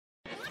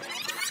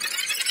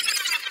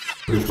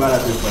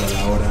Prepárate para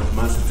la hora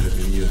más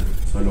entretenida,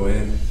 solo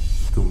en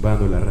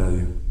Tumbando la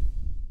Radio.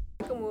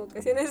 Como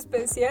ocasión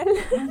especial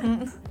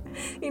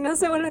y no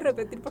se vuelve a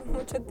repetir por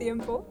mucho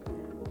tiempo.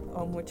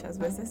 O muchas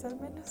veces al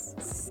menos.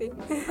 Sí.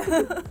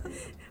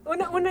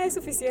 Una es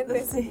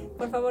suficiente. Sí.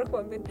 Por favor,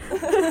 Juan, ven.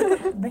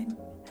 Ven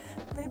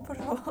por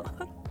favor.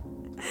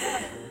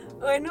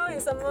 Bueno,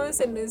 estamos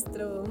en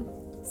nuestro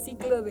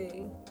ciclo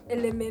de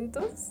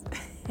elementos.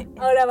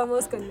 Ahora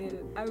vamos con el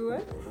agua.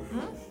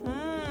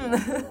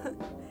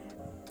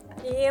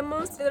 Y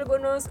hemos traído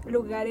algunos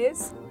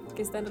lugares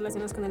que están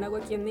relacionados con el agua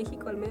aquí en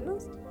México, al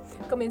menos.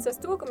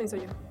 ¿Comienzas tú o comienzo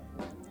yo?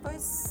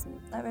 Pues,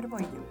 a ver,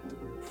 voy yo.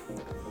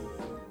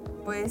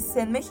 Pues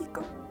en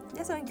México,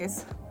 ya saben que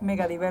es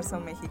mega diverso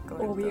México.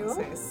 Obvio.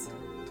 Entonces,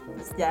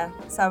 pues ya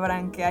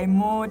sabrán que hay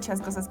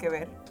muchas cosas que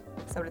ver,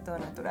 sobre todo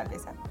en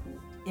naturaleza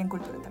y en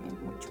cultura también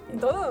mucho. En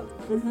todo.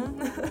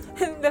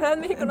 De verdad,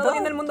 México no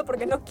domina el mundo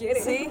porque no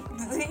quiere. Sí.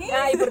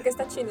 Ah, y porque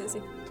está China, sí.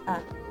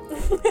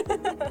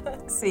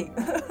 Sí.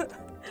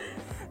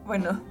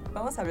 Bueno,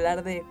 vamos a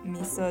hablar de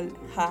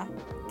Misol-Ha,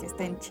 que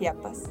está en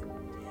Chiapas.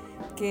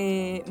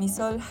 Que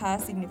Misol-Ha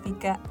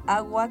significa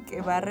agua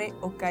que barre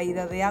o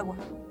caída de agua.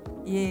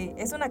 Y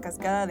es una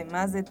cascada de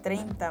más de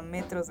 30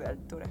 metros de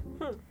altura.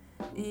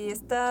 Y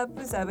está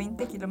pues a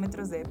 20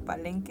 kilómetros de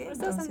Palenque.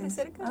 Está bastante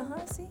cerca.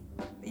 Ajá, sí.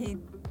 Y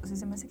o sea,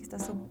 se me hace que está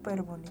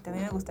súper bonita. A mí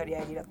me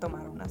gustaría ir a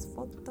tomar unas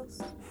fotos.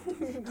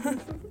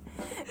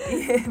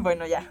 Y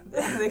bueno, ya,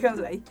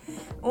 dejémoslo ahí.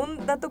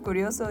 Un dato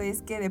curioso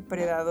es que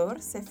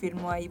Depredador se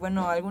filmó ahí.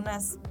 Bueno,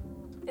 algunas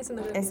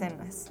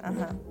escenas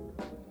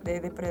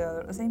de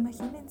Depredador. O sea,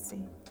 imagínense.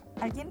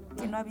 ¿Alguien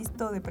que no ha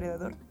visto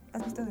Depredador?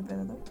 ¿Has visto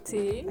Depredador?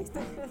 Sí. Ahí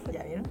está,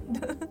 ¿ya vieron?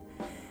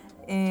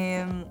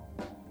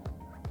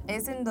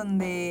 Es en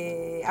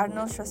donde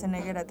Arnold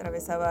Schwarzenegger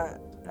atravesaba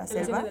la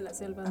selva. De la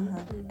selva.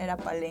 Ajá, era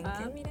Palenque.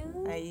 Ah, mira.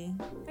 Ahí.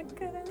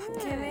 Caray.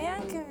 Que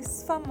vean que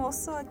es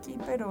famoso aquí,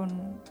 pero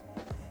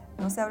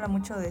no se habla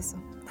mucho de eso.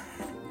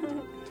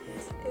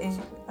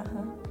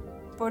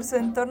 Por su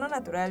entorno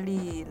natural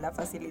y la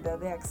facilidad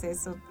de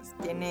acceso, pues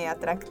tiene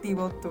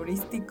atractivo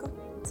turístico.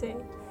 Sí.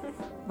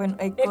 Bueno,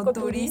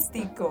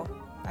 ecoturístico.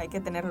 Hay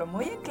que tenerlo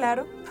muy en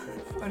claro,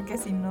 porque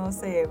si no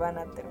se van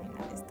a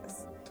terminar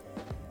estas.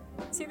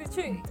 Sí, de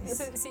hecho,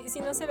 si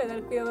no se le da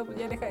el cuidado, pues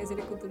ya deja de ser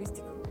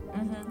ecoturístico.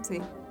 Sí.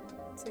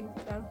 Sí,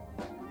 claro.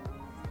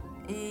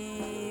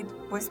 Y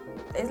pues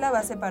es la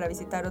base para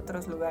visitar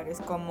otros lugares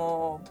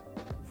como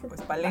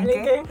pues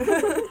Palenque.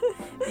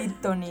 Y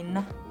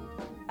Tonina,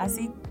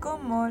 así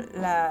como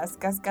las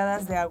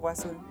cascadas de Agua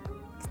Azul,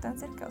 que están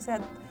cerca, o sea,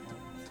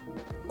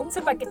 un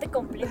paquete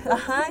completo.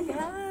 Ajá,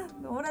 ya.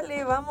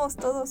 Órale, vamos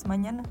todos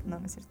mañana. No,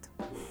 no es cierto.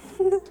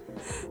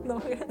 No,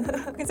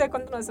 quién sabe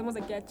cuánto nos hacemos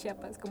de aquí a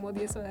Chiapas, como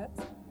 10 horas.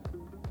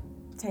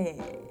 Sí.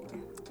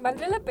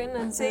 Valdría la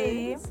pena,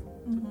 sí.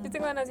 Yo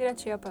tengo ganas de ir a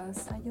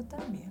Chiapas. Yo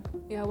también.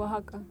 Y a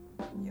Oaxaca.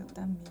 Yo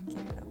también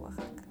quiero ir a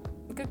Oaxaca.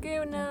 Creo que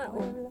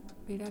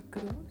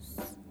Veracruz.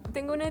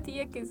 Tengo una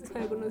tía que es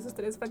alguno de esos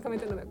tres,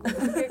 francamente no me acuerdo.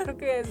 Creo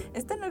que es.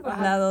 Está en algún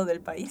lado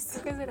del país.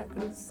 Creo que es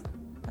Veracruz.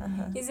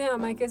 Ajá. Y dice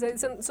mamá que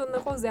son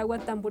ojos de agua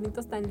tan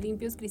bonitos, tan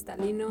limpios,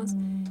 cristalinos.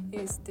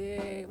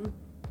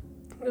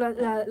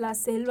 La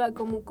selva,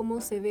 cómo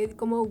se ve,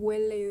 cómo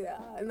huele.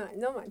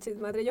 No manches,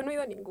 madre, yo no he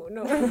ido a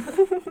ninguno.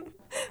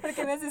 ¿Por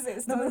qué me haces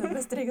esto? No me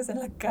restregues en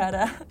la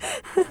cara.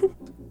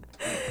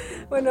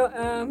 Bueno,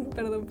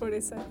 perdón por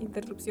esa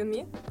interrupción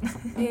mía.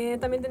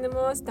 También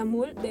tenemos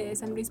Tamul de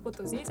San Luis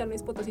Potosí. San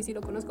Luis Potosí sí lo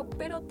conozco,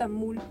 pero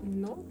Tamul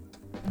no.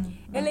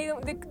 He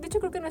leído, de hecho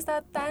creo que no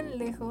estaba tan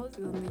lejos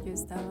de donde yo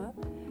estaba,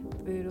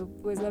 pero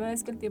pues la verdad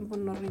es que el tiempo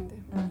no rinde.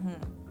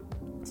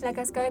 La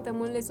cascada de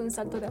Tamul es un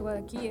salto de agua de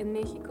aquí en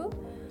México.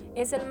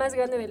 Es el más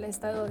grande del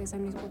estado de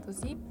San Luis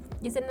Potosí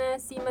y es en la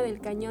cima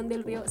del cañón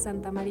del río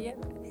Santa María.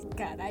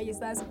 Caray,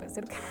 estaba súper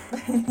cerca.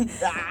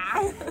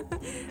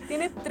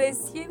 Tiene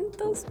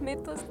 300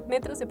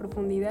 metros de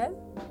profundidad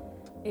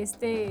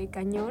este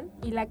cañón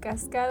y la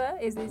cascada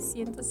es de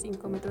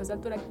 105 metros de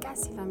altura,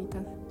 casi la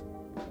mitad.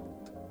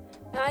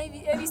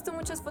 He visto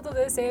muchas fotos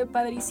de ese,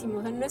 padrísimo.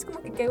 O sea, no es como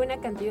que cae una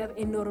cantidad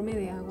enorme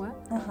de agua,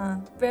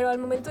 pero al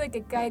momento de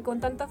que cae con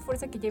tanta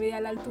fuerza que lleve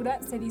a la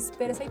altura, se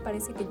dispersa y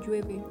parece que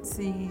llueve.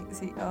 Sí.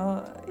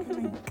 Oh,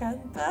 me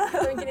encanta.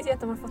 ¿También quieres ir a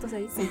tomar fotos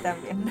ahí? Sí,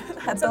 también.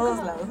 A todos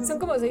lados. Son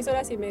como 6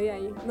 horas y media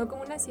ahí, no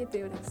como unas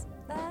 7 horas.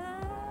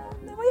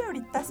 Me voy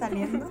ahorita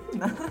saliendo.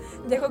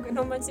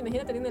 No manches,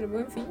 imagínate en el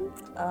Buen Fin.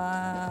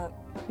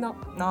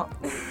 No.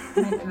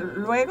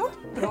 Luego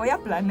lo voy a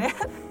planear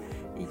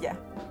y ya.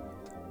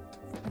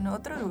 Bueno,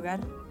 otro lugar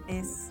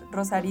es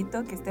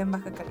Rosarito, que está en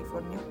Baja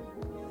California.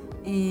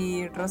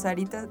 Y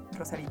Rosarito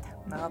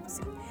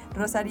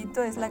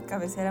es la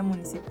cabecera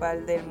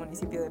municipal del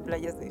municipio de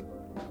Playas de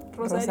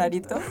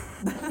Rosarito.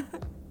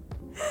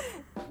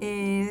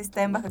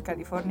 Está en Baja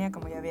California,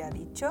 como ya había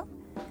dicho.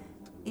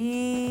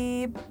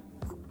 Y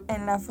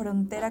en la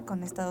frontera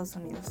con Estados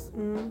Unidos.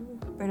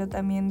 Pero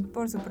también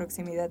por su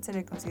proximidad se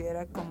le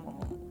considera como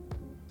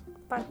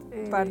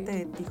parte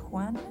de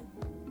Tijuana.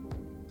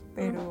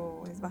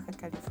 Pero es Baja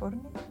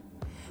California.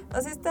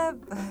 O sea,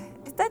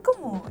 está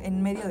como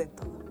en medio de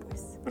todo,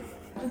 pues.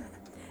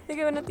 Es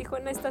que bueno,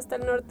 Tijuana está hasta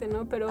el norte,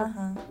 ¿no? Pero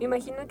Ajá. me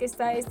imagino que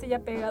está ya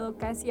pegado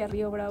casi a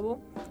Río Bravo.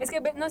 Es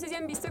que no sé si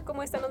han visto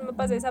cómo están los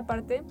mapas de esa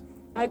parte.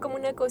 Hay como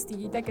una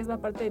costillita que es la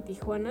parte de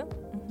Tijuana.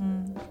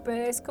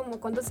 Pero es como,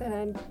 ¿cuántos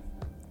serán?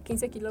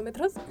 15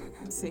 kilómetros.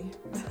 Sí.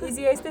 Y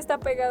si está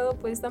pegado,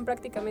 pues están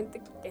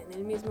prácticamente en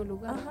el mismo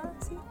lugar. Ajá,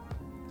 sí.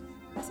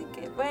 Así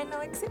que,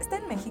 bueno, está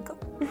en México.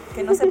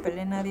 Que no se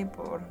pelee nadie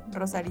por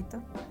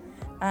Rosarito.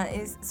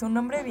 Su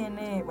nombre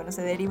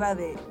se deriva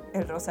de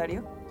el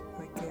rosario.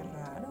 Uy, qué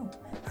raro.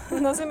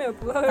 No se me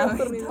pudo haber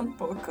ocurrido.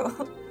 Tampoco.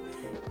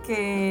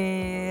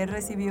 Que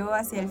recibió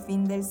hacia el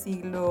fin del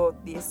siglo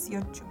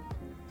XVIII.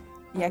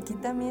 Y aquí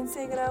también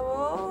se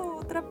grabó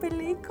otra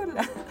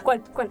película.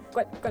 ¿Cuál?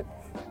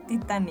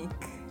 Titanic.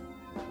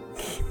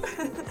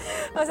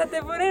 O sea,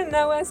 ¿te ponen en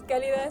aguas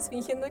cálidas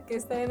fingiendo que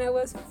están en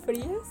aguas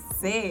frías?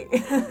 Sí.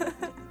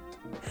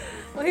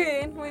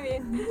 Muy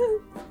bien.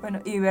 Bueno,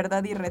 y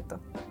Verdad y Reto.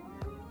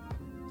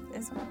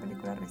 Es una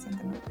película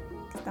reciente, ¿no?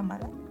 Que está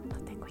mala. No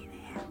tengo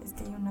idea. Es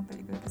que hay una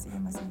película que se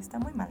llama así. Está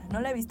muy mala. No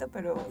la he visto,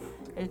 pero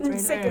el trailer...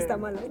 Sé que está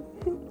mala.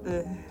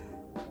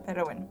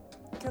 Pero bueno,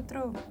 ¿qué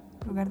otro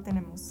lugar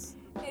tenemos?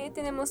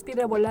 Tenemos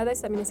Piedra Volada,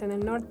 también está en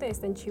el norte,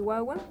 está en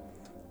Chihuahua.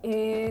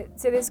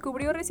 Se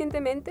descubrió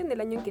recientemente, en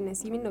el año en que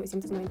nací,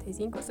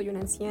 1995, soy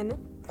una anciana.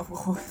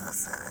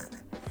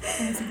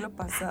 En el siglo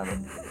pasado.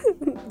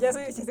 Ya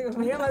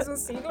mira, más un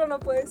siglo, no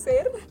puede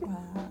ser.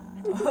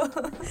 Wow.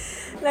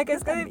 La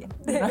cascada de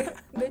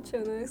hecho,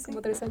 ¿no? Es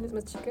como 3 años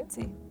más chica.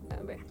 Sí.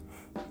 A ver.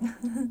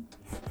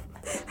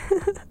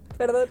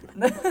 Perdón.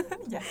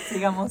 Ya,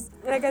 sigamos.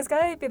 La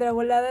cascada de Piedra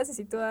Volada se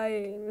sitúa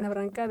en la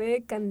branca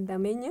de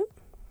Candameño.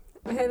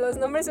 Los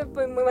nombres, soy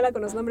muy mala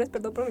con los nombres,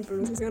 perdón por mi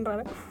pronunciación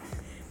rara.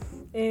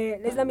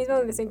 Es la misma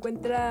donde se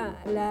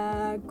encuentra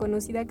la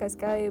conocida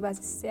cascada de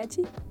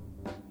Basaseachi.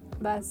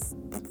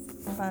 Basaseachi,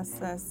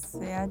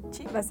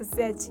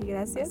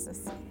 gracias.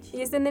 Basaseachi.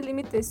 Y está en el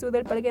límite sur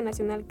del Parque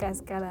Nacional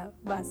Cascada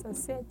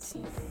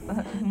Basaseachi.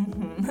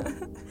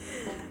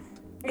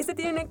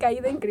 Tiene una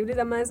caída increíble,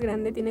 la más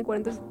grande, tiene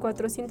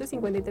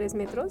 453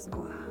 metros.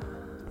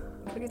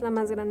 Creo que es la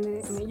más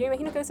grande. Yo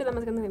imagino que debe ser la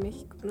más grande de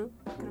México, ¿no?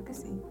 Creo que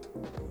sí.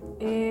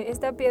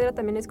 Esta piedra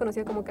también es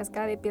conocida como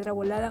cascada de Piedra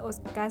Volada o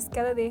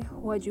cascada de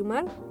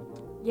Huayumar.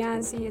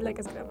 Ya, sí, es la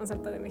cascada más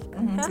alta de México.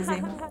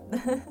 Sí.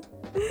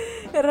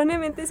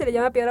 Erróneamente se le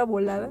llama piedra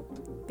volada,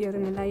 piedra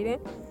en el aire,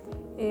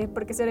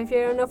 porque se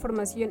refiere a una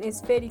formación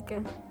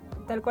esférica,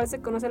 tal cual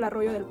se conoce el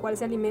arroyo del cual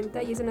se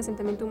alimenta y es un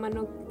asentamiento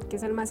humano que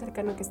es el más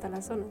cercano que está a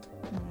la zona.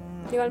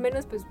 Digo, al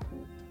menos pues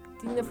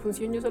tiene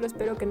función, yo solo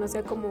espero que no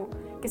sea como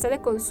que sea de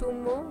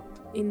consumo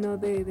y no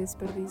de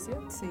desperdicio.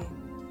 Sí.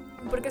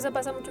 Porque eso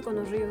pasa mucho con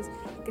los ríos,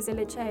 que se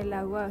le echa el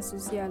agua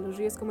sucia a los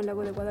ríos, como el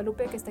lago de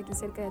Guadalupe, que está aquí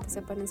cerca de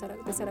Atizapán de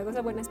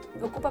Zaragoza. Bueno,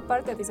 ocupa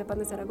parte de Atizapán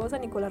de Zaragoza,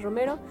 Nicolás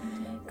Romero.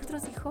 ¿Qué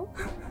otros dijo?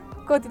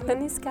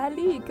 Cotitlán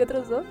Izcalli, ¿y qué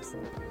otros 2?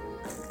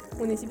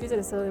 Municipios del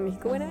Estado de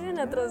México. Bueno, eran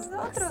otros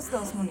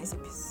 2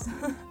 municipios.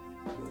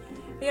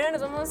 Y ahora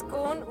nos vamos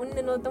con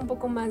una nota un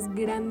poco más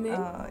grande.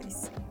 Ay,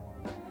 sí.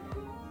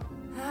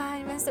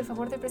 Ay, ¿me haces el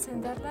favor de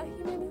presentarla,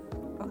 Jimena?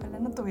 Ojalá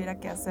no tuviera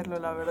que hacerlo,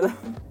 la verdad.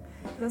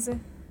 No sé.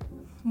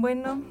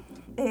 Bueno,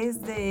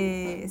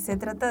 se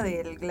trata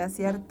del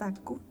glaciar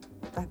Taku.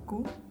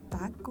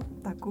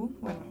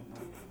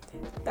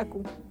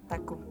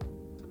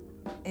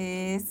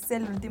 Es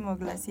el último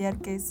glaciar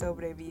que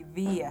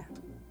sobrevivía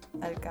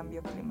al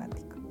cambio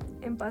climático.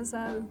 En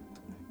pasado.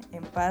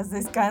 En paz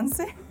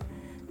descanse.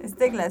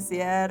 Este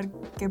glaciar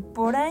que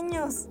por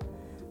años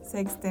se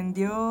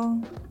extendió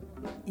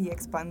y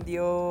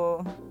expandió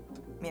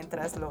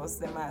mientras los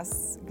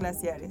demás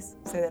glaciares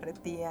se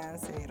derretían,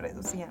 se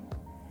reducían.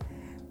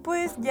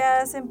 Pues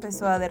ya se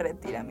empezó a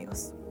derretir,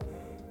 amigos.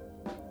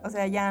 O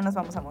sea, ya nos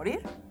vamos a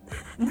morir.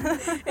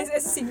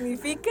 ¿Eso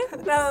significa?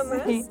 Nada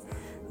más. Sí.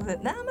 O sea,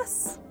 nada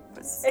más.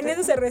 Pues, en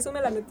eso se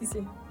resume la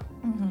noticia.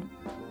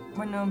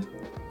 Bueno,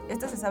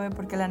 esto se sabe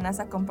porque la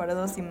NASA comparó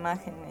 2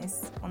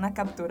 imágenes. Una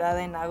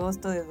capturada en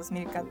agosto de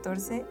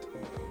 2014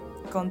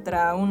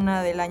 contra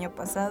una del año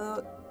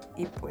pasado.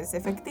 Y pues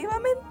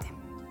efectivamente,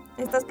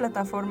 estas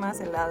plataformas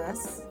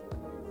heladas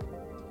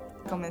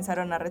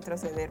comenzaron a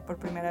retroceder por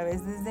primera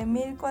vez desde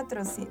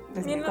 1946,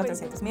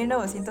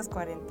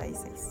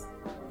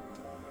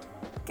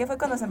 que fue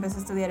cuando se empezó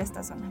a estudiar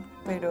esta zona,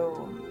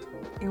 pero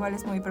igual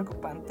es muy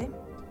preocupante.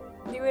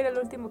 Digo, era el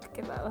último que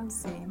quedaba.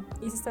 Sí.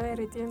 Y se está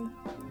derritiendo.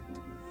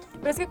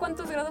 Pero es que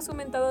 ¿cuántos grados ha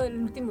aumentado del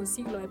último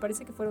siglo? Me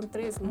parece que fueron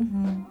 3,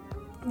 ¿no?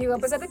 Digo, a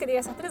pesar de que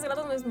digas, a 3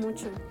 grados no es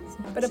mucho.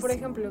 Pero, por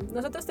ejemplo,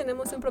 nosotros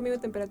tenemos un promedio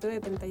de temperatura de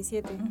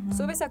 37.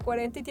 Subes a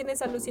 40 y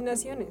tienes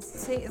alucinaciones.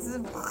 Sí.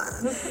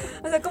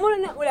 O sea, como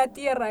la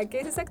Tierra, que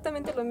es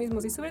exactamente lo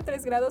mismo. Si sube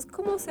 3 grados,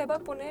 ¿cómo se va a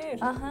poner?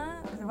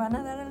 Ajá, se van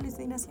a dar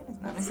alucinaciones.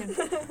 No es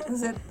cierto. O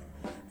sea,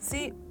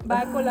 sí.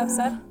 ¿Va a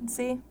colapsar?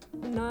 Sí.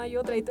 No hay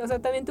otra. O sea,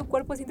 también tu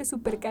cuerpo siente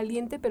súper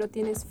caliente, pero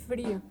tienes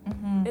frío.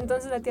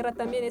 Entonces la Tierra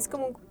también es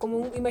como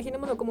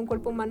imaginémoslo como un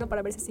cuerpo humano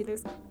para ver si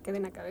les queda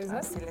en la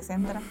cabeza. Si les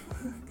entra.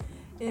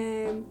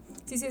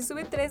 Si se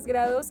sube 3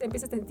 grados,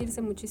 empieza a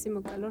sentirse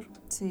muchísimo calor.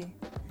 Sí.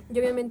 Y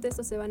obviamente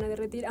estos se van a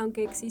derretir,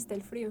 aunque exista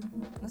el frío.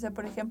 O sea,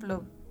 por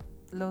ejemplo,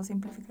 lo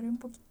simplificaré un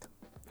poquito.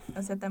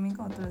 O sea, también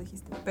como tú lo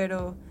dijiste.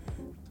 Pero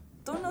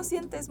tú no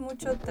sientes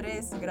mucho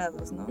 3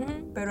 grados, ¿no?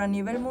 Pero a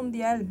nivel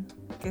mundial,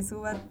 que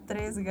suba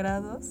 3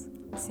 grados...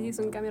 Sí, es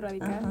un cambio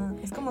radical. Ajá.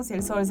 Es como si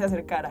el sol se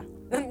acercara.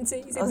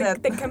 Sí, O sea,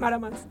 te quemara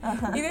más.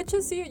 Ajá. Y de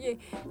hecho, sí, oye,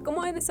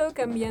 ¿cómo han estado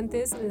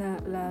cambiantes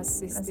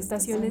las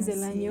estaciones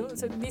del año? sí. O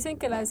sea, dicen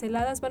que las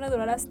heladas van a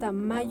durar hasta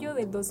mayo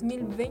de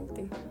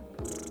 2020.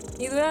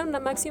 Y duran a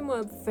máximo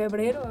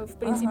febrero,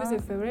 principios Ajá. de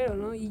febrero,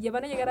 ¿no? Y ya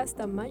van a llegar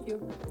hasta mayo.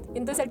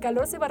 Entonces el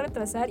calor se va a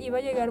retrasar y va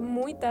a llegar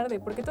muy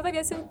tarde, porque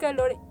todavía hace un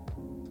calor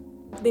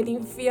del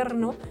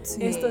infierno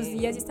Sí. estos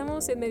días y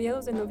estamos en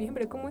mediados de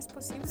noviembre. ¿Cómo es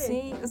posible?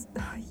 Sí,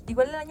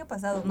 igual el año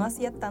pasado, no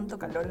hacía tanto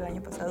calor el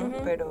año pasado,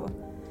 pero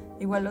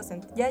igual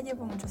ya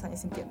llevo muchos años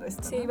sintiendo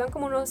esto. Sí, ¿no? van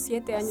como unos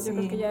 7 años, yo Sí.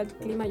 creo que ya el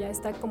clima ya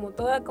está como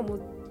como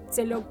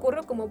se le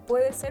ocurre, como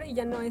puede ser y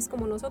ya no es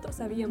como nosotros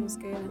sabíamos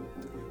que era.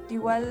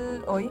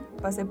 Igual hoy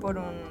pasé por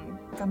un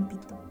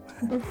campito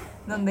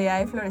donde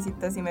hay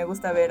florecitas y me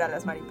gusta ver a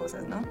las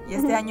mariposas, ¿no? Y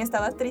este año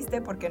estaba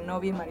triste porque no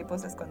vi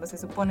mariposas cuando se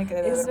supone que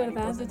debe Es haber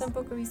verdad, mariposas. yo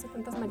tampoco he visto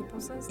tantas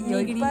mariposas. Y ni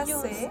hoy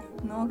grillos.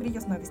 no,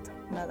 grillos no he visto,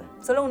 nada.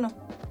 Solo uno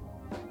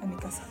en mi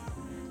casa.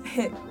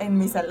 En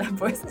mi sala,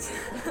 pues.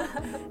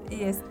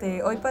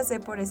 Y hoy pasé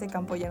por ese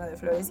campo lleno de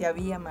flores y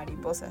había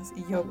mariposas.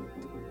 Y yo,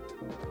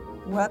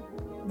 what?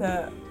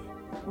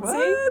 Sí.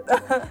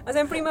 O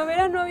sea, en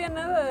primavera no había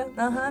nada.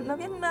 Ajá, no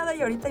había nada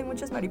y ahorita hay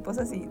muchas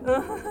mariposas y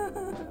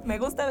me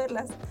gusta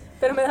verlas.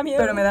 Pero me da miedo.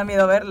 Pero me da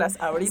miedo verlas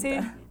ahorita. Sí,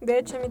 de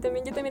hecho, a mí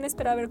también. Yo también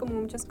esperaba ver como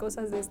muchas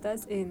cosas de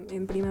estas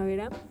en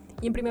primavera.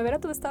 Y en primavera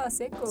todo estaba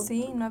seco.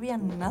 Sí, no había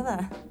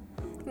nada.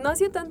 No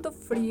hacía tanto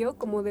frío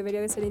como debería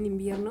de ser en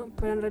invierno,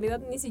 pero en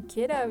realidad ni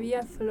siquiera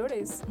había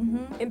flores.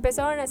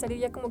 Empezaron a salir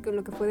ya como que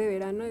lo que fue de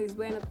verano y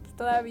bueno, pues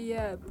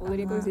todavía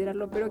podría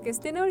considerarlo, pero que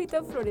estén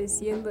ahorita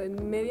floreciendo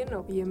en medio de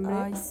noviembre.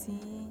 Ay, sí.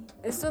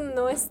 Eso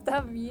no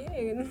está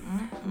bien.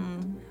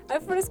 Hay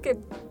flores que,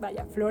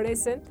 vaya,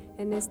 florecen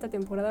en esta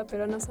temporada,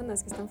 pero no son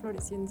las que están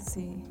floreciendo.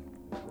 Sí.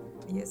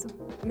 ¿Y eso?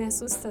 Me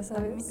asusta,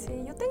 ¿sabes?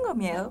 Sí, yo tengo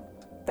miedo.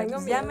 Tengo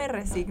Pues miedo. ya me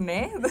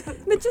resigné.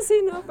 De hecho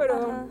sí, ¿no? Pero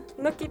Ajá.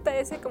 no quita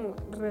ese como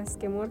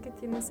resquemor que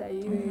tienes ahí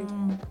de...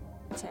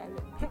 Chale.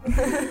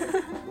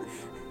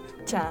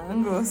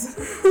 Changos.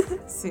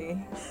 Sí.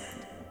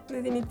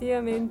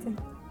 Definitivamente.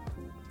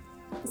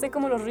 Sé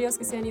como los ríos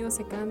que se han ido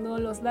secando,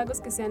 los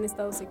lagos que se han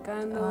estado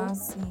secando. Ah,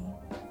 sí.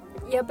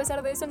 Y a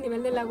pesar de eso, el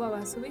nivel del agua va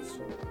a subir,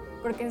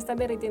 porque se están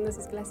derritiendo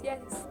esos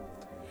glaciares.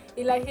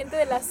 Y la gente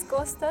de las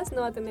costas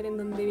no va a tener en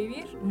dónde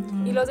vivir.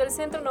 Y los del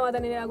centro no van a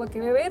tener agua que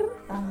beber.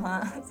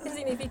 Ajá. Eso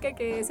significa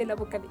que es el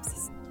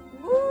apocalipsis.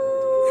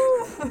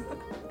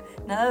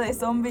 Nada de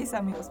zombies,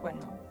 amigos. Bueno.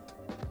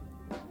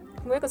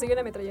 Voy a conseguir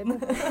una metralleta.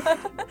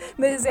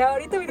 Desde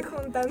ahorita voy a ir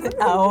juntando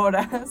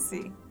Ahora,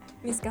 sí.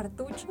 mis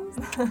cartuchos.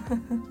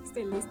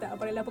 Estoy lista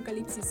para el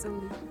apocalipsis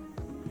zombie.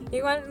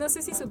 Igual, no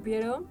sé si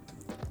supieron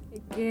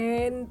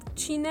que en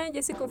China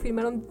ya se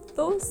confirmaron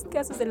 2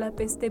 casos de la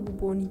peste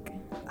bubónica.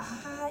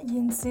 Ay,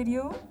 ¿en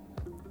serio?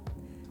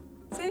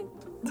 Sí.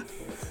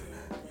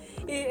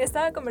 Y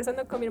estaba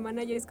conversando con mi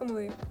hermana y es como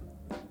de...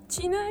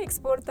 China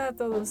exporta a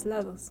todos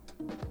lados.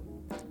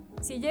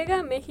 Si llega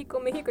a México,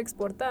 México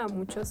exporta a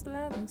muchos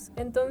lados.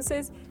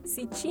 Entonces,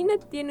 si China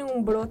tiene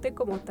un brote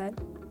como tal,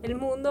 el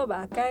mundo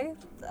va a caer.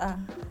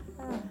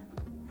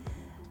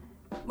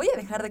 ¿Voy a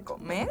dejar de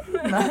comer?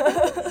 No.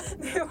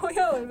 Me voy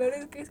a volver,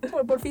 es que es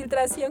por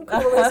filtración,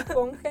 como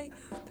esponja.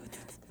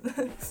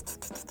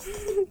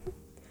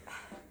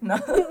 No.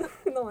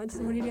 No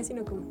manches, moriría si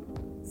no como.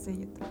 Sí,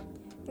 yo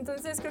también.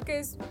 Entonces creo que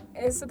es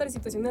otra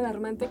situación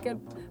alarmante que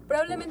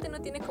probablemente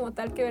no tiene como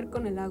tal que ver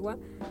con el agua.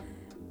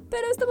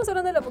 Pero estamos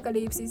hablando del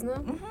apocalipsis, ¿no?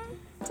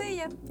 Sí,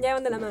 ya. Ya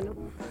van de la mano.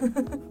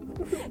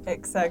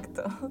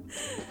 Exacto.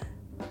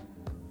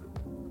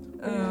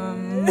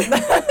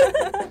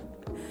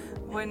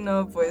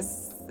 Bueno,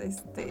 pues,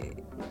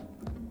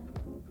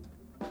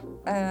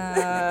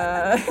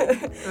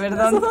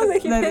 perdón, Los ojos de me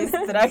Jimena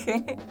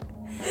distraje.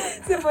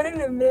 Se ponen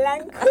en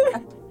blanco.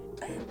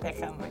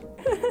 Déjame.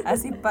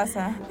 Así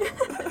pasa.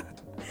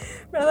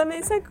 Perdón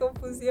esa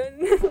confusión.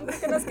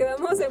 Que nos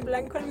quedamos en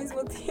blanco al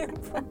mismo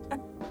tiempo.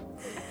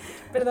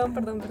 Perdón.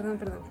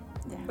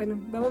 Ya. Bueno,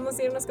 vamos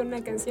a irnos con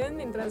una canción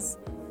mientras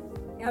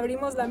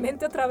abrimos la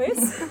mente otra vez.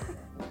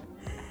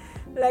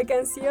 La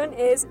canción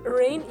es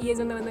Rain y es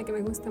de una banda que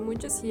me gusta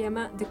mucho, se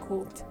llama The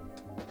Cult.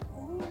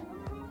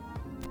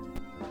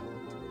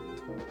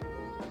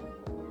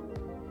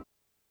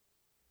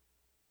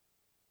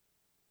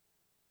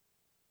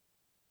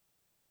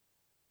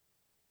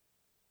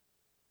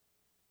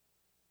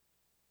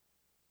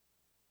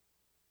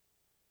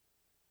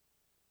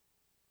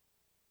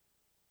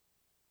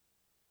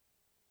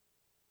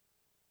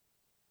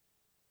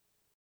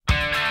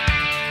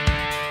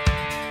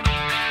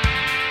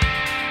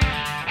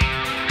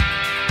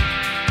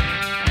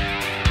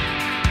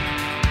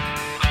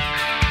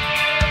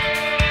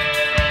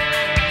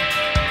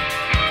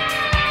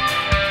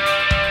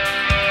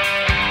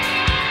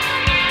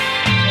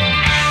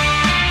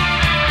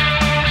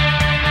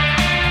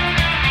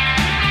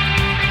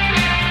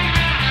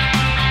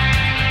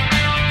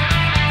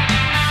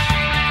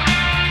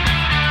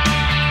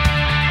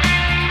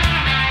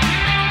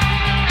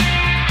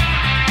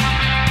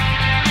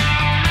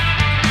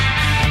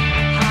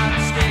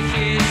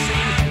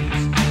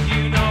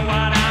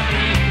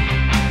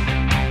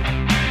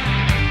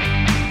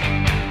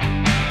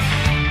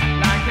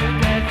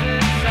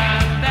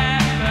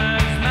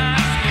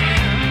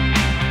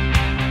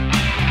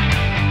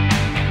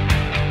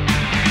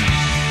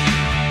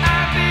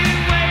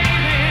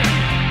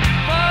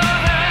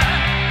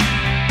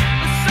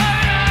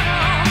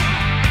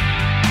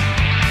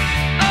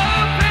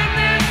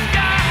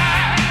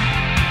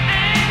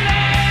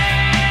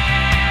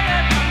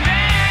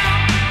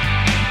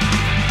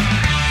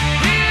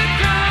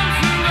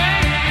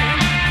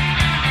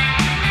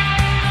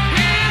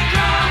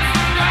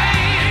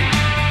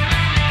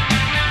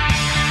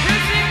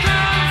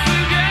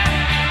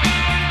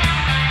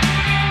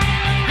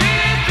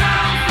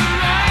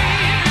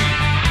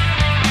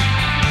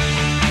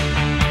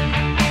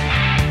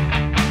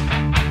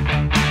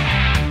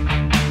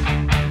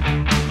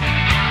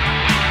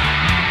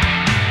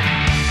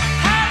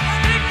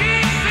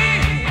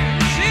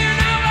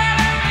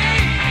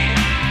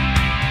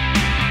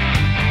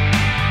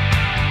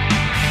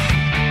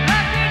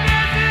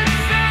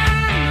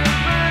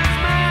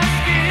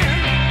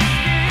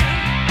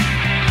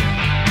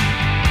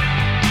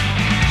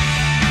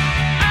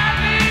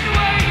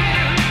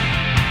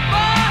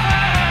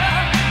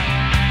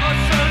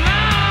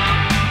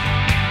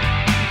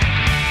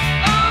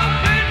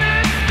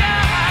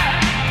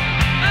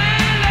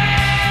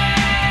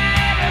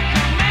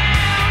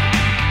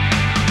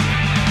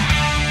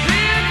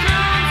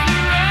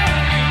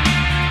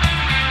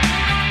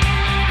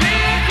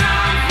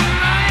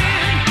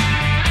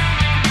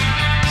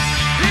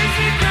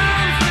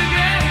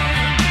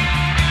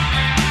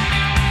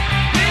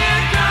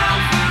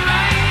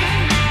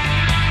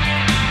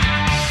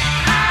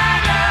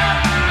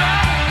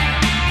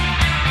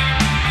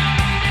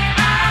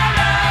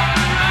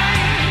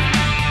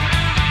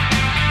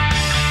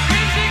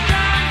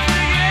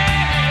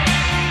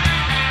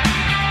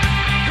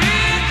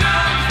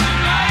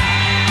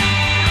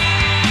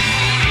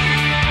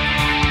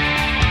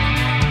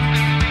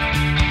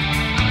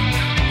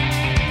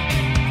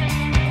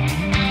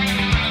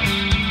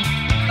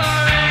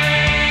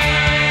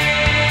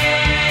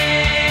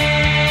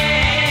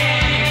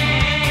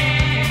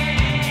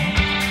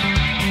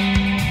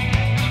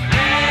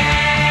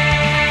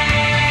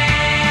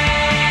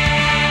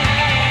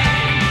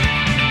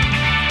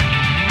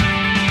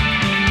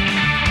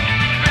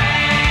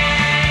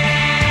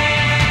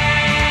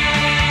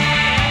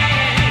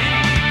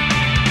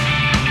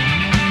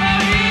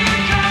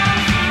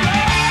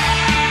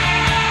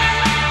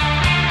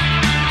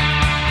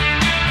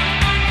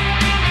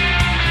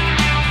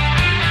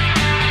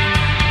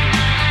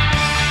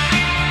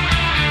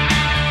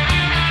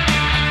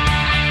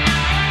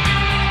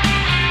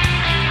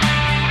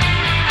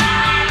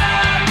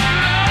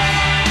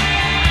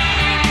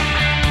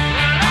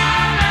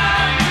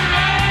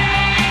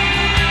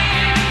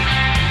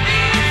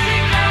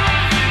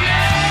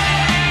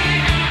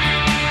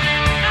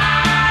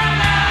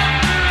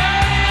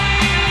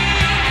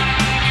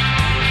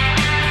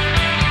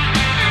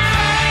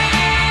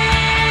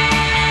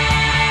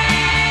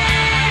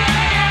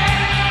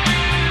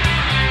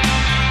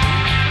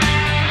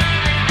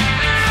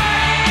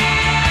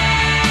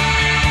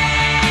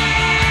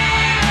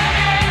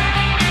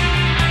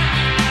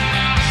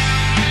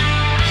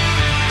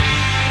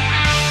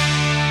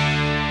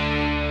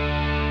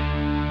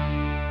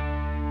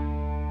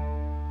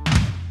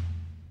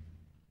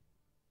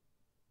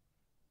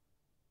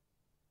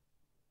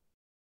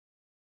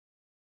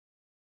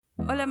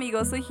 Hola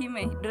amigos, soy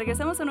Jime.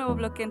 Regresamos a un nuevo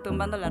bloque en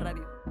Tumbando la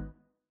Radio.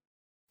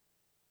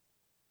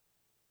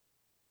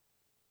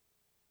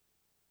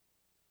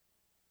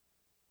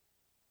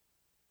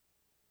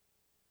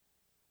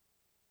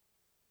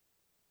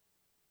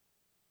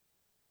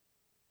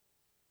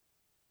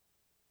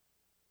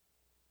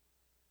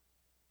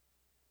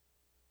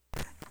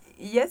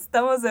 Y ya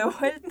estamos de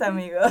vuelta,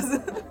 amigos.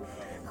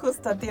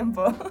 Justo a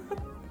tiempo.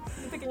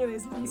 Un pequeño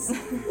desliz.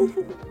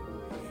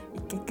 ¿Y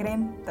qué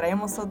creen?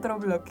 Traemos otro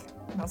bloque.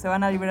 No se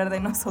van a librar de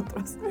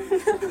nosotros.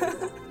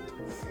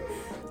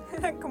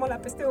 Como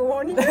la peste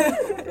bubónica.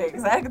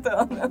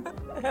 Exacto, ¿no?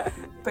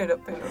 Pero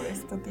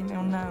esto tiene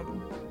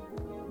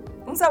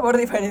un sabor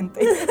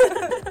diferente.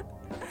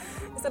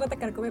 Esta no te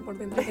carcome por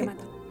dentro, te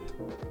mata.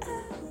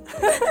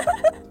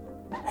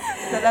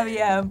 No la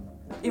había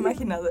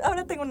imaginado.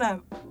 Ahora tengo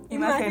una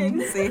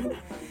imagen. Sí.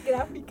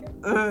 Gráfica.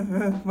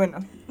 Bueno,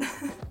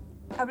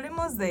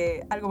 hablemos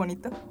de algo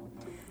bonito.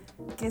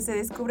 Que se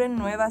descubren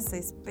nuevas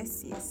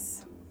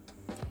especies.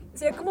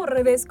 Sería como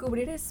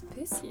redescubrir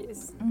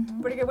especies.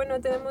 Uh-huh. Porque bueno,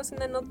 tenemos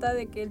una nota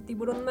de que el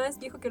tiburón más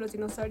viejo que los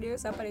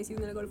dinosaurios ha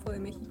aparecido en el Golfo de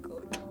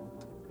México.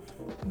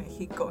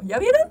 México, ¿ya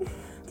vieron?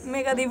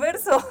 Mega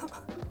diverso.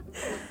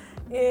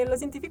 Los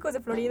científicos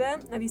de Florida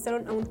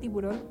avistaron a un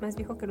tiburón más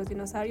viejo que los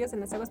dinosaurios en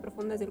las aguas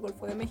profundas del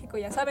Golfo de México.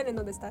 Ya saben en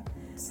dónde está.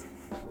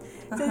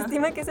 Se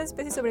estima que esa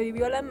especie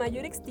sobrevivió a la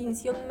mayor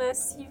extinción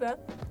masiva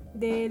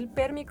del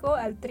Pérmico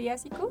al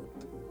Triásico.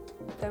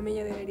 También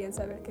ya deberían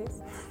saber qué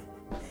es.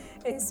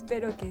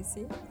 Espero que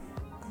sí.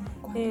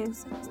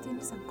 ¿Cuántos años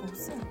tiene esa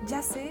cosa?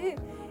 Ya sé.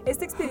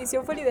 Esta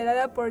expedición fue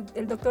liderada por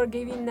el Dr.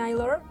 Gavin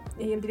Naylor,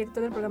 el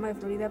director del programa de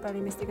Florida para la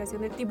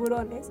investigación de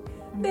tiburones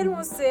del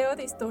Museo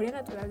de Historia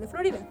Natural de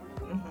Florida.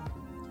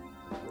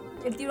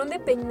 El tiburón de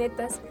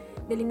peinetas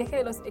del linaje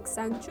de los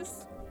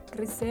Exanchus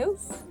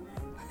criseus,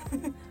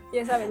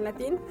 ya saben,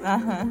 latín,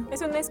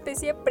 es una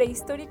especie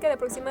prehistórica de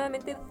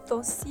aproximadamente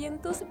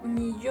 200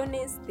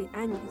 millones de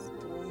años.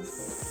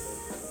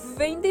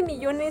 20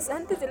 millones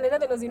antes de la era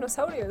de los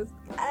dinosaurios.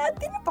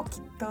 Tiene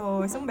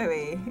poquito, es un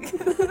bebé.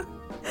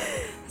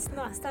 Es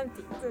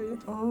bastante.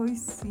 Ay,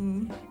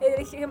 sí.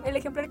 El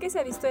ejemplar que se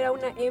ha visto era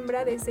una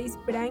hembra de 6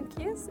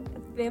 branquias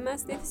de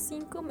más de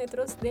 5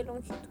 metros de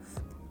longitud.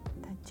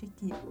 Está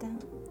chiquita.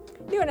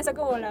 Digo, no está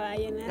como la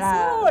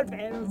ballena azul,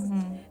 pero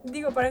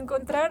digo, para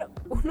encontrar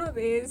uno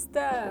de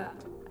esta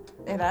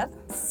 ¿edad?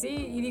 Sí,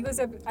 y digo, o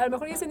sea, a lo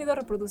mejor ya se han ido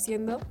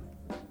reproduciendo,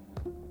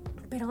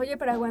 pero oye,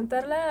 para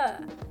aguantar la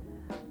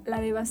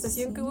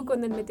devastación que hubo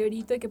con el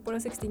meteorito y que por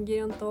eso se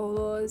extinguieron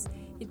todos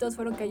y todos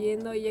fueron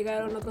cayendo y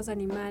llegaron otros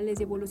animales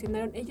y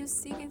evolucionaron, ellos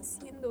siguen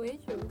siendo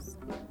ellos.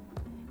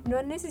 No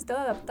han necesitado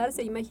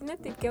adaptarse.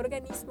 Imagínate qué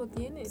organismo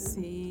tienen.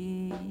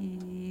 Sí,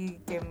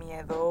 qué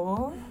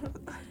miedo.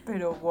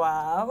 Pero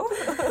wow.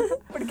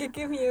 ¿Por qué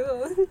qué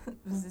miedo?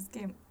 Pues es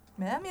que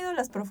me da miedo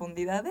las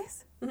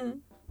profundidades.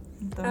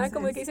 Entonces...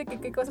 como que dice que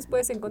qué cosas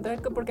puedes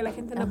encontrar porque la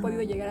gente no ha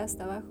podido llegar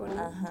hasta abajo,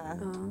 ¿no?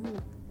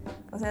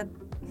 O sea,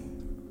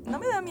 no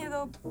me da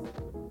miedo.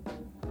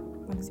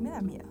 Bueno, sí me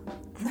da miedo.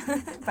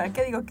 ¿Para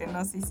qué digo que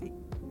no? Sí.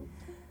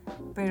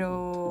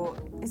 Pero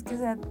es que, o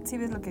sea, sí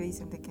ves lo que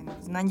dicen, de que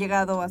no han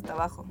llegado hasta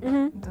abajo.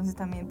 Entonces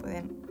también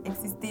pueden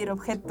existir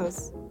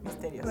objetos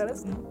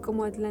misteriosos, ¿no?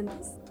 Como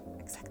Atlantis.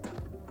 Exacto.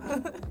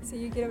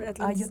 Sí, yo quiero ver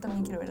Atlantis. Yo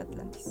también quiero ver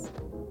Atlantis.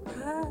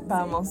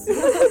 Vamos. Sí.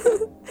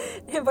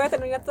 Voy a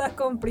terminar toda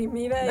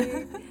comprimida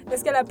y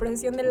es que la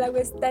presión del agua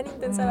es tan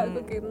intensa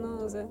algo que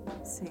no, o sea.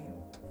 Sí.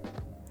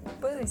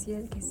 ¿Puedo decir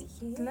el que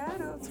sigue?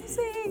 Claro,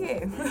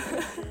 sigue.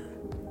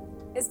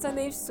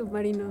 Stone Age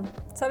submarino.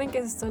 ¿Saben qué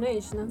es Stone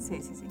Age, no?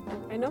 Sí.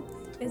 Bueno,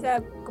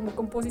 esa como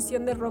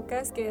composición de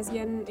rocas que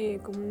hacían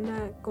como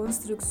una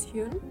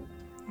construcción.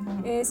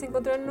 Se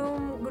encontró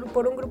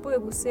por un grupo de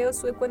buceo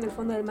sueco en el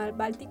fondo del mar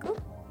Báltico.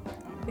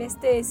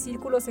 Este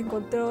círculo se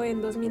encontró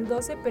en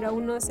 2012, pero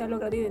aún no se ha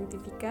logrado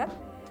identificar.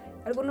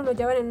 Algunos lo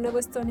llaman el nuevo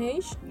Stone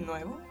Age.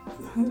 ¿Nuevo?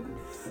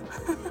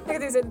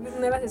 Dicen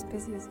nuevas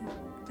especies.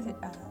 Sí.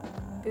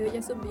 Pero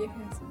ya son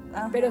viejas.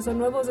 Pero son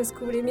nuevos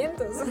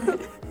descubrimientos.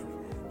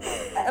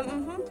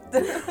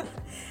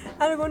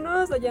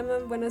 Algunos lo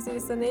llaman, sí,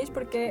 Stone Age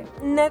porque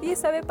nadie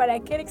sabe para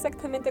qué era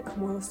exactamente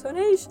como Stone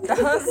Age.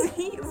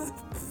 Sí.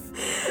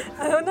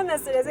 Abundan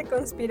las teorías de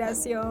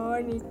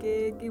conspiración y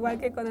que igual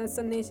que con el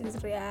Stone Age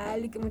es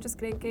real y que muchos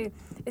creen que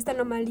esta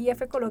anomalía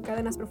fue colocada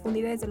en las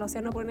profundidades del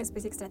océano por una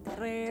especie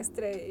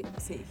extraterrestre.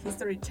 Sí,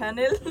 History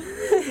Channel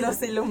nos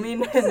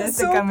ilumina en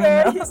este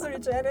camino. History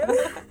Channel.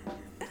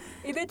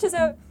 Y de hecho, o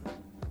sea,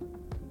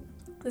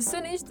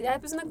 Stone Age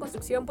es una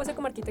construcción, puede ser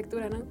como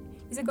arquitectura, ¿no?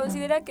 Y se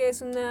considera que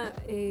es una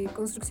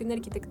construcción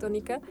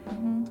arquitectónica,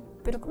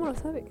 pero ¿cómo lo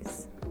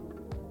sabes?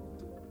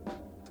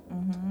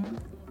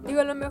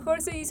 Digo, a lo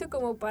mejor se hizo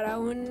como para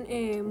un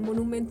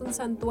monumento, un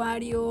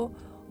santuario.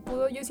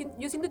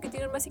 Yo siento que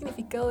tiene más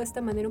significado de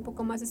esta manera, un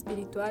poco más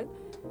espiritual,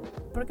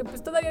 porque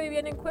pues todavía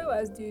vivían en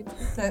cuevas, dude.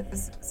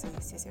 Sí,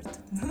 es cierto.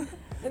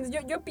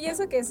 Entonces, yo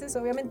pienso que es eso.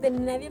 Obviamente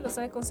nadie lo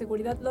sabe con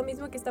seguridad. Lo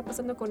mismo que está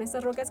pasando con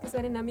estas rocas que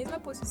están en la misma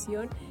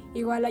posición.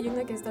 Igual hay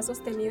una que está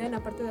sostenida en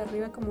la parte de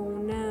arriba como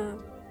una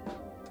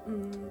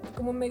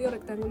como un medio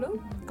rectángulo.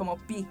 Como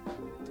pi.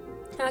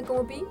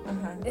 Como pi.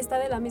 Ajá. Está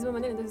de la misma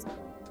manera, entonces,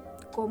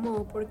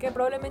 ¿cómo? ¿Por qué?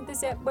 Probablemente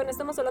sea, bueno,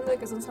 estamos hablando de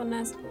que son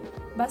zonas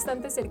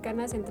bastante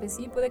cercanas entre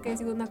sí, puede que haya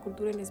sido una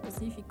cultura en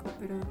específico,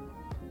 pero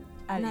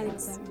nadie lo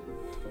sabe.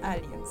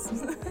 Aliens.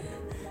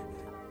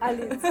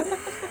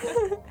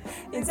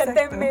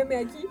 Inserté meme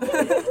aquí.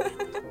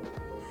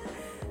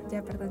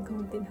 Ya, perdón,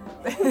 continúa.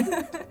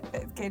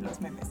 Es que los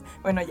memes.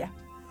 Bueno, ya.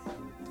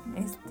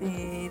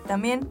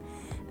 También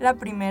la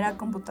primera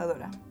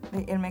computadora,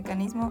 el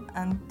mecanismo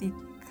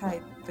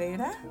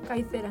anticaitera.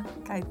 Caicera.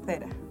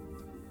 Caicera,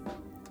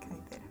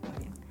 muy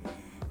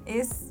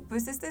bien.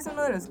 Pues este es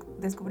uno de los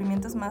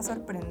descubrimientos más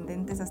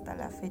sorprendentes hasta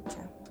la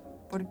fecha,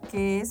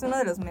 porque es uno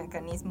de los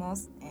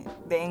mecanismos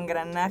de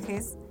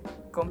engranajes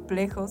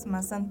complejos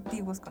más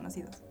antiguos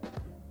conocidos.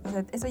 O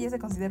sea, eso ya se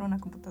considera una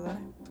computadora.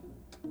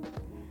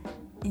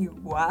 Y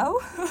wow.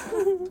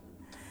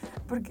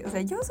 Porque, o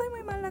sea, yo soy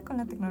muy mala con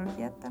la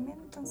tecnología también,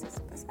 entonces,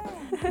 pues...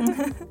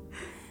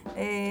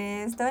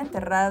 estaba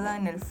enterrada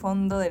en el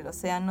fondo del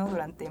océano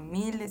durante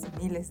miles y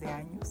miles de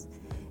años.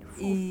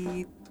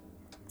 Y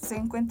se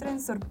encuentra en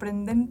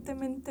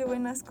sorprendentemente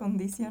buenas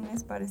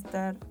condiciones para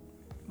estar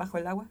bajo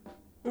el agua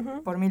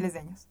por miles de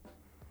años.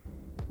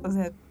 O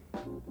sea,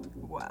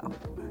 wow.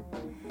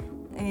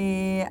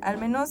 Al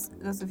menos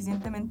lo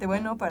suficientemente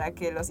bueno para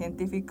que los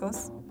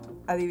científicos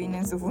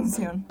adivinen su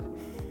función.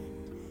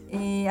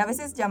 A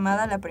veces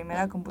llamada la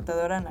primera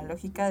computadora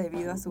analógica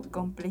debido a su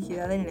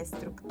complejidad en la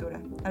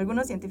estructura.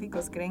 Algunos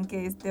científicos creen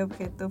que este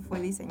objeto fue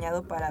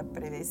diseñado para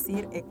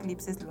predecir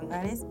eclipses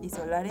lunares y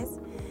solares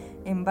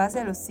en base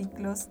a los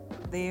ciclos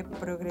de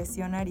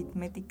progresión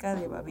aritmética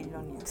de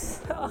Babilonia.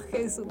 ¡Oh,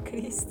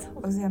 Jesucristo!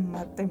 O sea,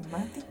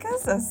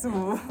 matemáticas a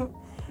su...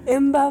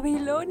 En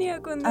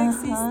Babilonia, cuando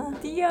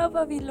existía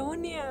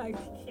Babilonia.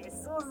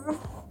 Jesús.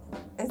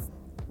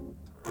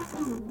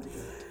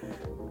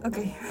 Ok,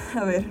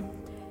 a ver.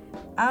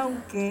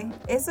 Aunque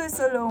eso es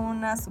solo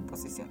una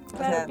suposición.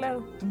 Claro,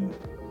 claro.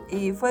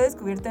 Y fue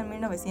descubierta en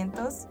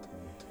 1900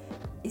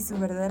 y su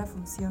verdadera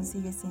función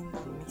sigue siendo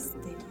un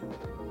misterio.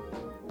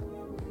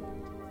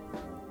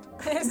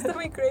 Está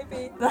muy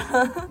creepy.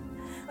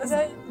 O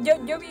sea,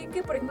 yo vi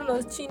que, por ejemplo,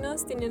 los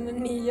chinos tenían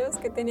anillos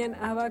que tenían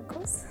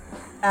abacos.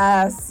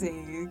 Ah,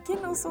 sí.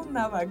 ¿Quién usa un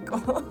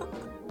abaco?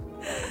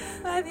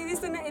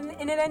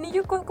 En el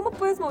anillo, ¿cómo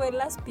puedes mover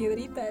las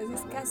piedritas?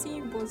 Es casi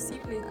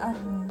imposible. Ajá.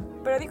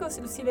 Pero dijo,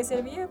 si le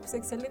servía, pues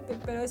excelente.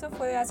 Pero eso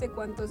fue hace,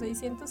 ¿cuántos?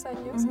 600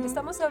 años.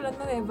 Estamos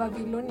hablando de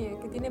Babilonia,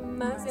 que tiene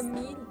más de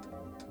 1000.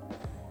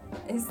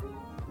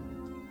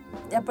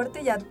 Y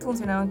aparte ya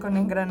funcionaban con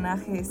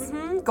engranajes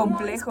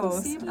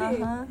complejos. Es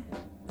Ajá.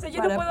 O sea,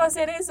 yo no puedo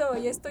hacer eso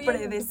y estoy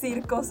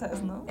predecir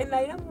cosas, ¿no? En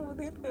la era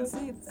moderna.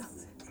 Sí.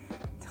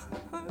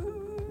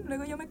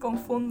 Luego yo me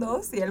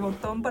confundo si el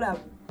botón para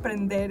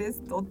prender es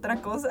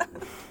otra cosa.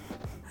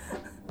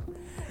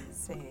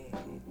 Sí.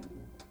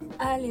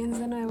 Aliens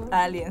de nuevo.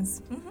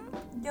 Aliens.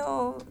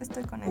 Yo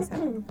estoy con esa.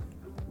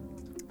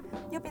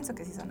 Yo pienso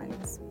que sí son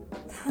aliens.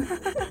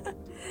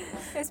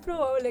 Es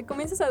probable.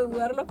 Comienzas a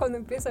dudarlo cuando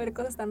empiezas a ver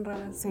cosas tan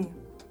raras. Sí.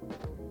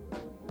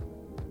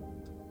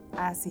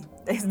 Sí.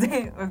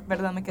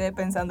 Perdón, me quedé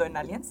pensando en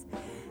aliens.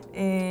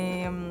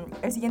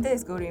 El siguiente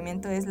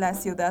descubrimiento es la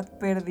ciudad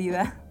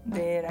perdida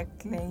de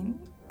Heracleion.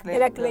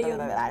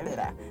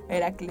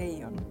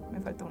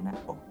 Me faltó una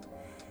O.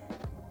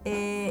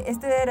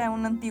 Era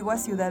una antigua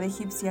ciudad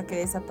egipcia que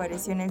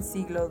desapareció en el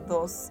siglo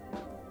II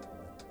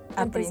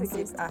antes de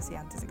Cristo.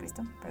 Antes de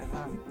Cristo,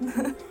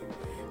 perdón.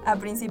 A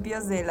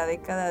principios de la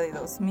década de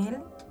 2000,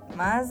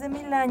 más de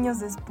 1000 años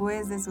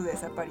después de su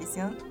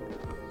desaparición,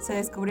 se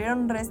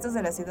descubrieron restos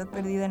de la ciudad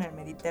perdida en el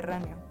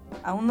Mediterráneo,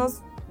 a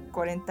unos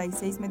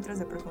 46 metros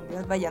de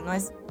profundidad. Vaya, no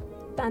es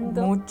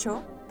tanto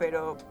mucho,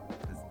 pero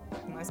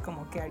pues, no es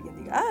como que alguien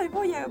diga, ¡ay,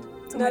 voy a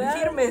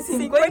sumergirme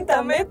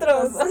 50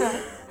 metros!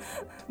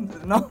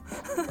 No.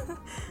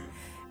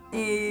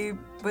 Y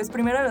pues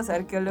primero los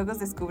arqueólogos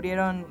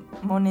descubrieron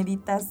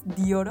monedas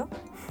de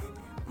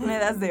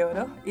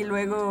oro, y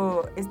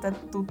luego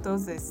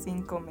estatutos de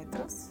 5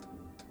 metros.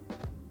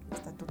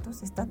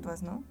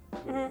 Estatuas, ¿no?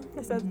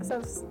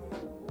 Estatuas.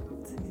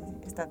 Sí,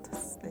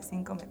 estatuas de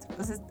 5 metros.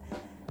 Entonces,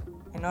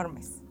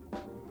 enormes.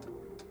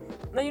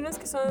 Hay unos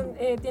que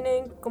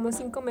tienen como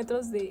 5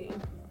 metros de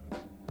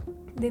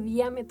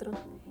diámetro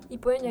y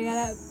pueden llegar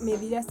a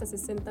medir hasta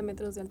 60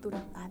 metros de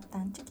altura.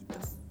 Tan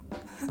chiquitos.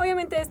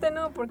 Obviamente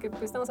no, porque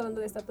pues, estamos hablando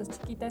de estatuas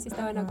chiquitas y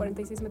estaban a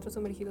 46 metros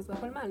sumergidos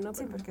bajo el mar, ¿no?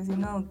 Sí, porque si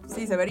no,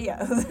 sí se vería.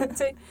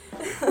 Sí.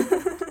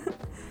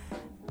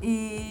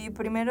 Y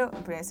primero,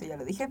 eso ya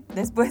lo dije,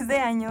 después de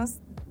años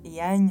y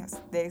años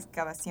de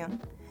excavación,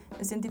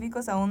 los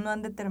científicos aún no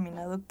han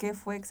determinado qué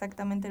fue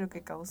exactamente lo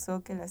que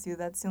causó que la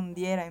ciudad se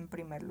hundiera en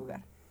primer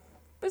lugar.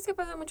 Pues que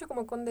pasa mucho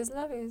como con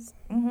deslaves.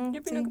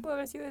 Yo opino sí. que puede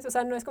haber sido eso. O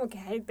sea, no es como que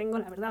tengo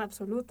la verdad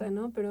absoluta,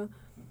 ¿no? Pero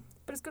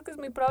creo que es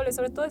muy probable.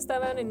 Sobre todo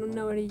estaban en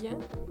una orilla.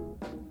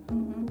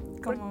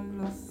 Como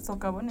los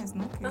socavones,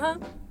 ¿no? Que Ajá.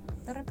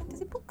 de repente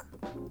sí, ¡puc!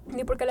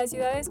 Ni porque las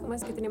ciudades como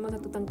es que teníamos a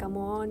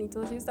Tutankamón y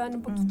todos ellos estaban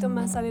un poquito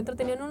más adentro,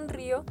 tenían un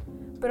río,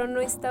 pero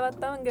no estaba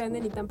tan grande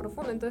ni tan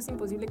profundo, entonces es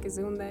imposible que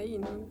se hunda ahí,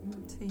 ¿no?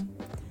 Sí.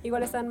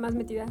 Igual estaban más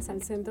metidas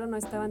al centro, no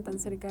estaban tan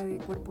cerca de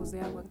cuerpos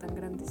de agua tan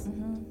grandes.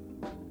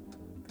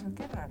 Pero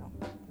qué raro.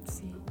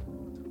 Sí.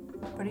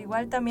 Pero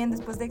igual también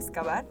después de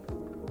excavar,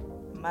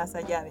 más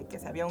allá de que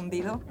se había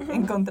hundido,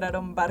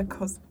 encontraron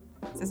barcos,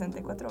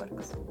 64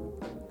 barcos.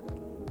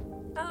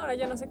 Ahora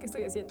ya no sé qué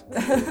estoy haciendo.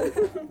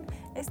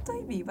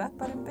 Estoy viva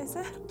para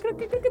empezar. Creo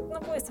que no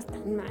puede estar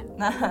tan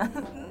mal.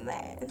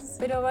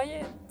 Pero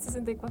vaya,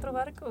 64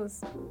 barcos.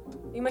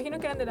 Imagino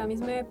que eran de la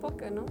misma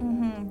época, ¿no?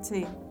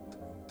 Sí.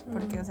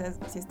 Porque, o sea,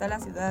 si está la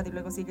ciudad y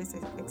luego sigues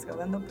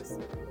excavando, pues,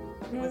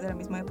 ¿no es de la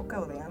misma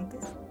época o de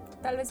antes?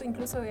 Tal vez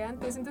incluso de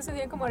antes. Entonces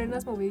serían como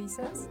arenas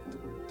movedizas.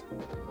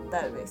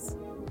 Tal vez.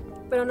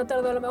 Pero no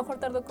tardó, a lo mejor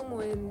tardó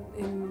como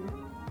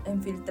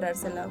en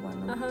filtrarse el agua,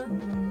 ¿no? Ajá.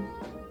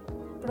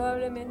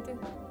 Probablemente.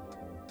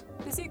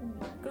 Sí,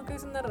 creo que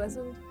es una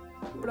razón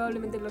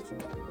probablemente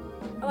lógica.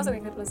 Vamos a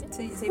dejarlo así.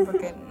 Sí,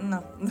 porque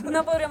no.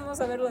 No podríamos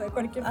saberlo de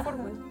cualquier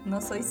forma. No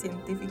soy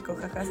científico,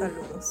 jaja,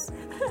 saludos.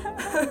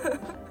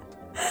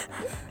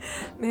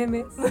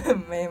 Memes.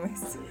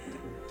 Memes.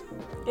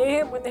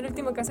 Bueno, el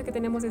último caso que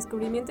tenemos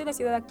descubrimiento es la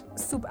ciudad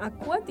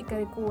subacuática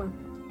de Cuba.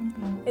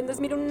 En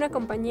 2001 una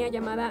compañía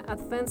llamada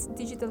Advanced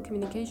Digital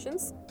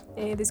Communications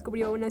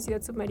descubrió una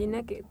ciudad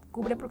submarina que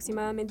cubre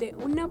aproximadamente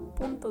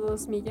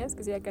 1.2 millas,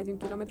 que sería casi 1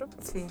 kilómetro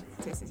sí.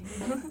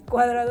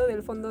 cuadrado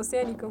del fondo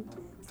oceánico.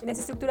 En las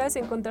estructuras se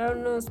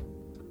encontraron unos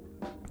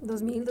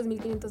 2.000,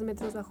 2.500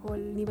 metros bajo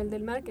el nivel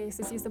del mar, que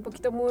ese sí está un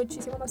poquito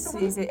muchísimo más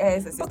profundo. Sí,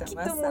 ese sí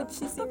poquito, está más.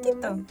 Muchísimo.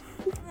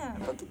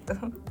 Poquito.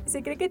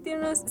 Se cree que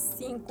tiene unos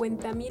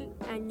 50.000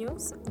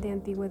 años de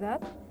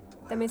antigüedad.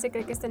 También se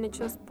cree que están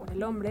hechos por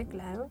el hombre,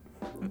 claro.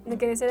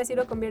 Que de ser así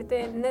lo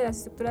convierte en una de las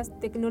estructuras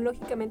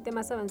tecnológicamente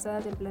más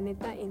avanzadas del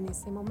planeta en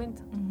ese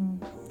momento.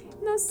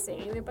 No sé,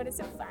 me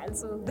parece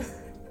falso.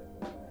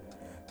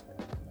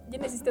 Yo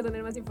necesito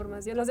tener más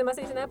información. Los demás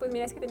te dicen, pues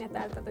mira, es que tenía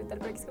tal,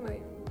 pero es como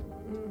de...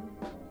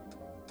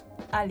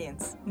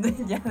 Aliens.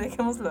 Ya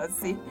dejémoslo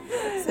así.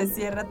 Se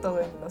cierra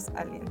todo en los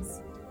aliens.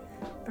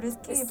 Pero es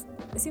que...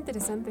 Es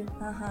interesante.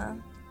 Ajá.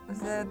 O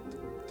sea...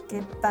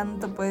 ¿Qué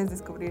tanto puedes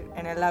descubrir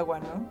en el agua,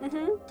 no?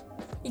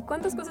 ¿Y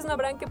cuántas cosas no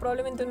habrán que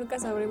probablemente nunca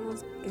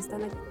sabremos que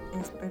están aquí?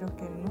 Espero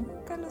que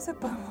nunca lo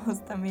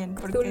sepamos también.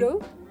 Porque... ¿Cthulhu?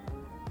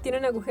 Tiene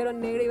un agujero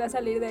negro y va a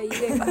salir de ahí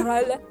de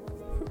Parrala.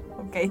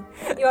 Ok.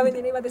 Y va a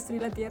venir y va a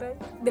destruir la Tierra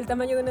del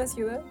tamaño de una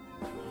ciudad.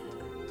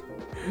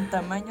 ¿El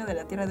tamaño de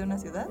la Tierra de una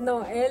ciudad?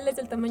 No, él es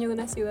del tamaño de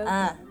una ciudad.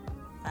 Va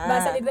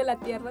a salir de la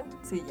Tierra.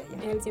 Sí, ya.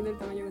 Él siendo el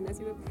tamaño de una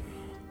ciudad.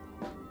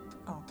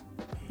 Oh.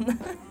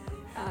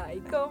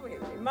 Ay, cómeme,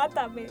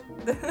 mátame.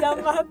 Ya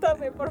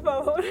mátame, por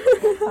favor.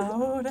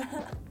 Ahora.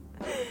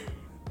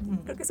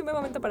 Creo que es un buen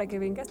momento para que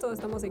vengas. Todos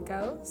estamos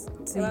secados.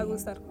 Sí. Te va a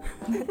gustar.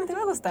 Te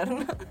va a gustar, ¿no?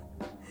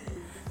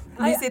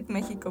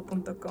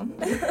 Visitmexico.com.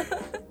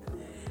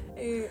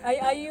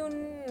 Hay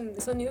un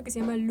sonido que se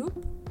llama loop,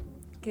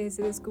 que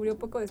se descubrió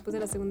poco después de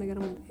la Segunda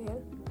Guerra Mundial,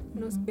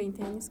 unos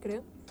 20 años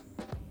creo,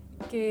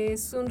 que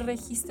es un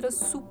registro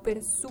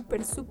súper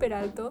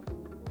alto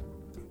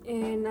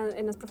en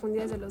las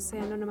profundidades del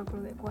océano, no me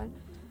acuerdo de cuál,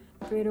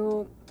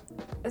 pero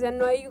o sea,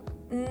 no hay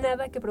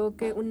nada que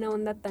provoque una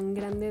onda tan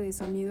grande de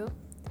sonido.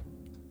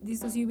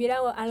 Si hubiera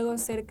algo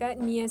cerca,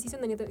 ni así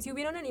sonaría tan... Si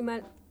hubiera un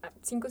animal a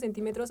 5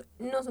 centímetros,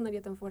 no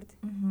sonaría tan fuerte.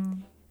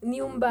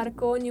 Ni un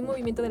barco, ni un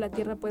movimiento de la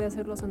tierra puede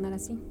hacerlo sonar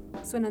así.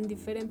 Suenan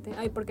diferente.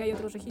 Porque hay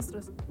otros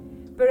registros.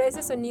 Pero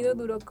ese sonido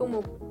duró como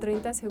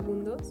 30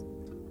 segundos.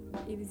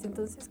 Y dice,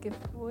 entonces, ¿qué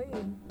fue?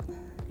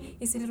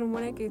 Y se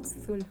rumora que es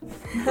Zul.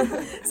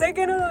 Sé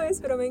que no lo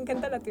es, pero me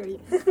encanta la teoría.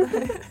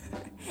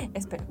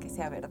 Espero que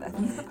sea verdad.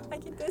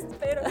 Aquí te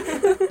espero.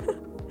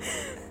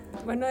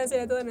 Bueno, ese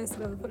sería todo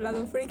nuestro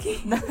lado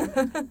freaky.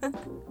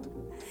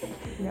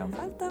 Ya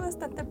falta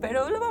bastante,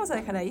 pero lo vamos a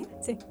dejar ahí.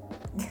 Sí.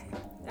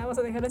 Vamos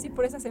a dejarlo así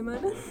por esta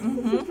semana.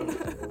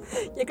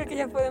 Ya creo que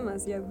ya fue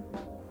demasiado.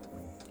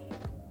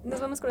 Nos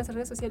vamos con las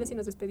redes sociales y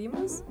nos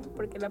despedimos,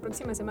 porque la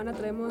próxima semana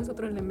traemos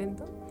otro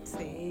elemento.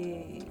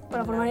 Sí.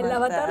 Para formar el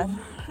avatar.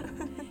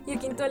 Y el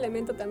quinto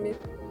elemento también.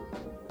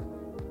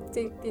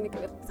 Sí, tiene que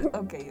ver.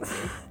 Ok,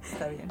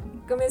 está bien.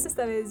 Comienzo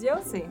esta vez yo.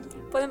 Sí.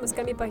 Pueden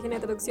buscar mi página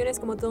de traducciones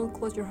como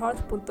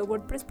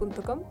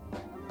don'tcloseyourheart.wordpress.com.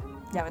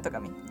 Ya me toca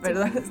a mí.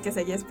 Perdón, es que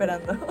seguía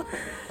esperando.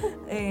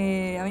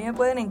 A mí me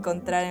pueden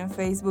encontrar en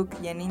Facebook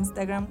y en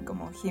Instagram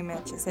como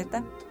JimeHZ.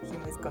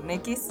 Jimes con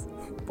X.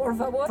 Por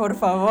favor. Por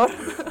favor.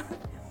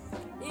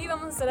 Y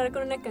vamos a cerrar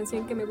con una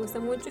canción que me gusta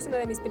mucho. Es una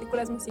de mis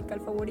películas musical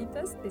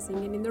favoritas, de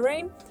Singing in the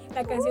Rain.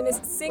 La canción es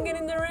Singing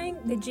in the Rain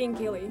de Gene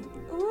Kelly.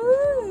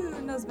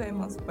 Nos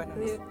vemos. Bueno,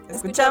 nos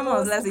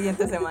escuchamos la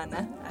siguiente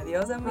semana.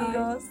 Adiós,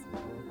 amigos.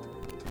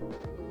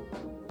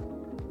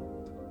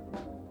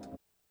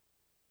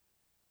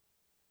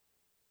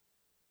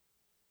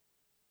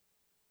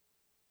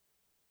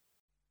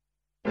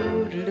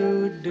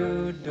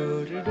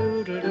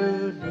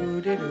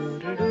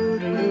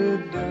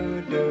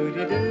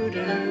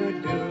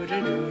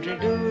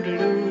 Bye.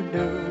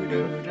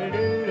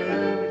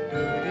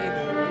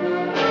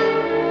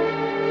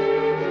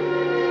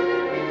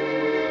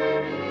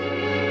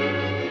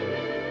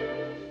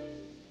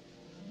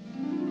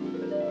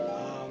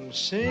 I'm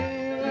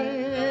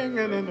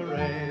singing in the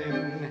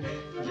rain,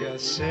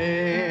 just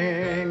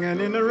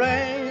singing in the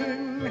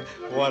rain.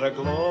 What a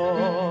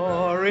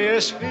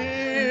glorious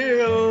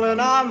feeling,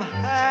 I'm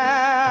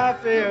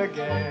happy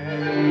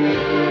again.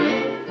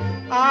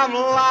 I'm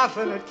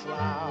laughing at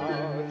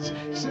clouds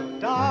so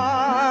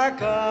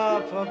dark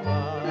up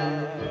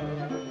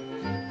above.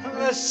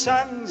 The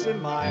sun's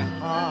in my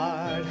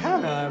heart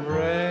and I'm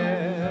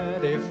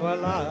ready for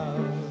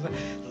love.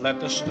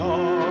 Let the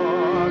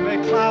stormy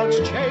clouds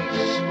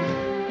chase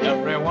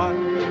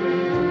everyone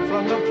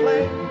from the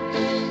place.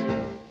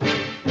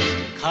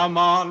 Come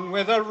on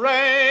with the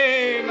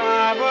rain,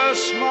 I've a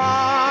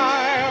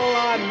smile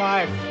on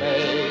my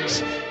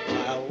face.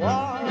 I'll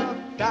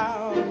walk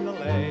down the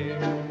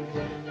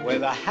lane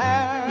with a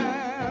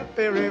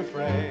happy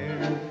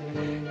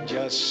refrain,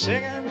 just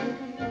singing,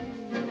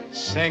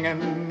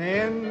 singing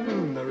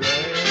in the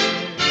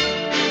rain,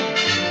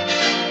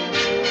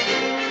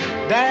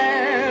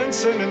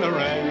 dancing in the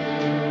rain.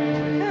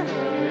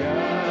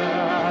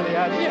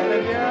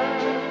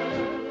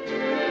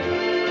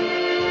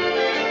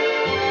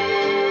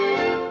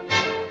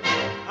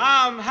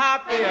 I'm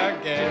happy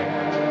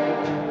again.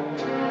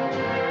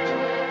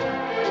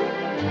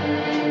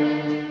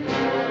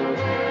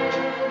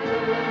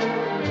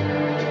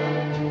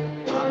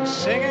 I'm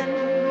singing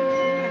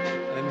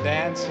and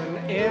dancing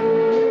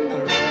in the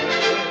rain.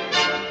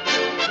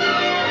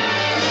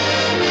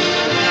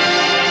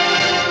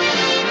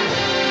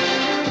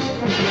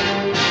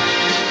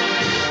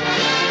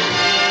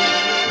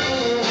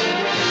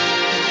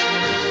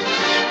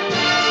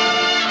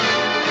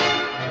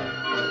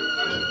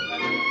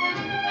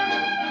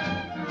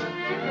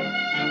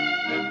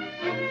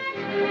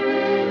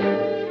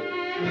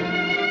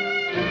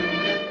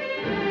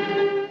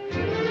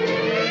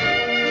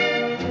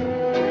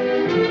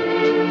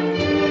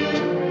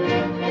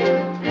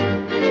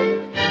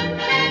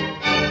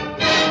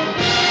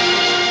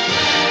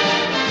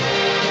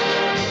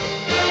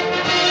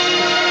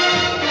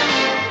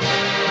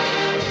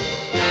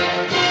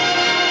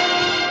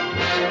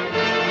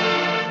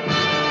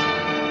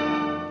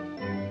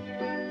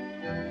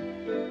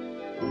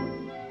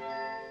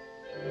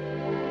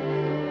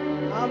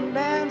 I'm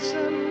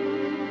dancing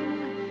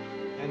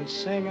and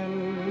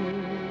singing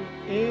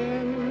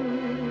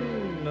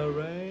in the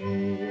rain.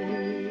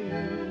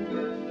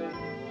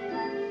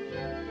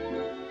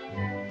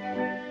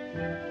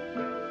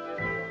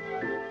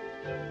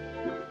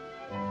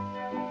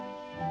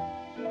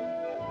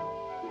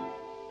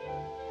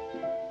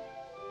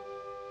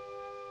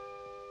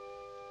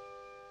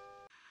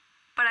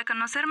 Para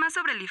conocer más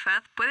sobre el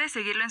IFAD, puedes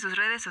seguirlo en sus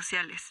redes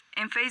sociales.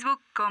 En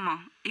Facebook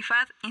como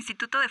IFAD,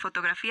 Instituto de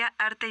Fotografía,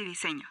 Arte y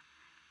Diseño.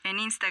 En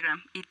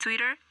Instagram y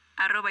Twitter,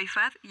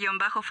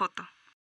 @IFAD_foto.